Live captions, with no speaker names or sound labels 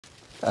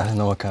I didn't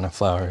know what kind of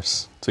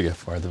flowers to get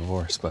for our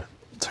divorce, but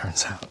it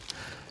turns out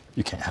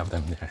you can't have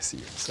them in the ICU,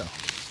 so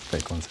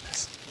fake ones it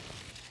is.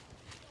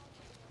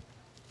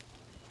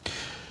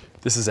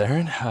 This is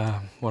Aaron,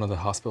 one of the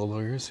hospital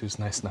lawyers who's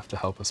nice enough to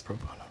help us pro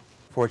bono.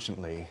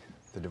 Fortunately,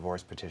 the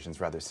divorce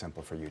petition's rather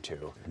simple for you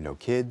two. No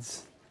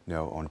kids,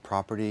 no owned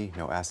property,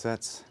 no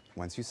assets.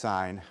 Once you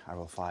sign, I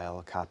will file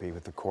a copy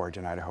with the court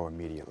in Idaho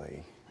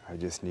immediately. I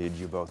just need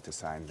you both to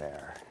sign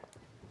there.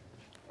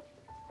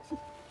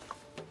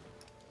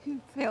 It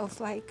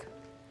feels like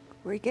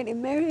we're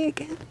getting married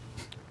again.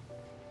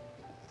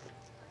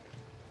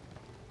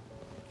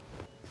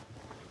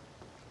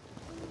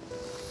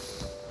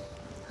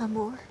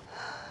 Amor,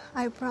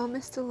 I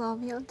promise to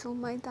love you until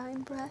my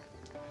dying breath.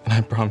 And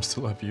I promise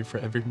to love you for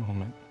every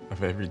moment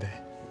of every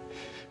day,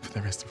 for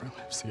the rest of our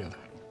lives together.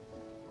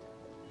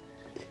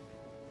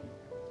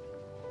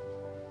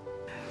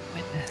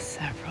 Witnessed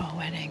several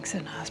weddings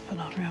in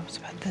hospital rooms,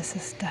 but this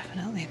is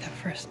definitely the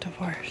first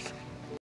divorce.